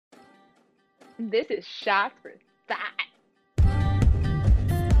This is Shots for Thought.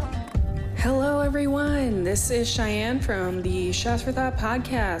 Hello, everyone. This is Cheyenne from the Shots for Thought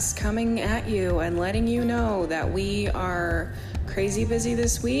podcast coming at you and letting you know that we are crazy busy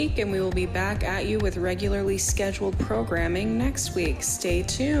this week and we will be back at you with regularly scheduled programming next week. Stay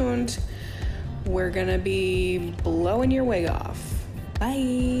tuned. We're going to be blowing your wig off.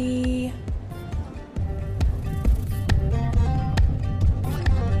 Bye.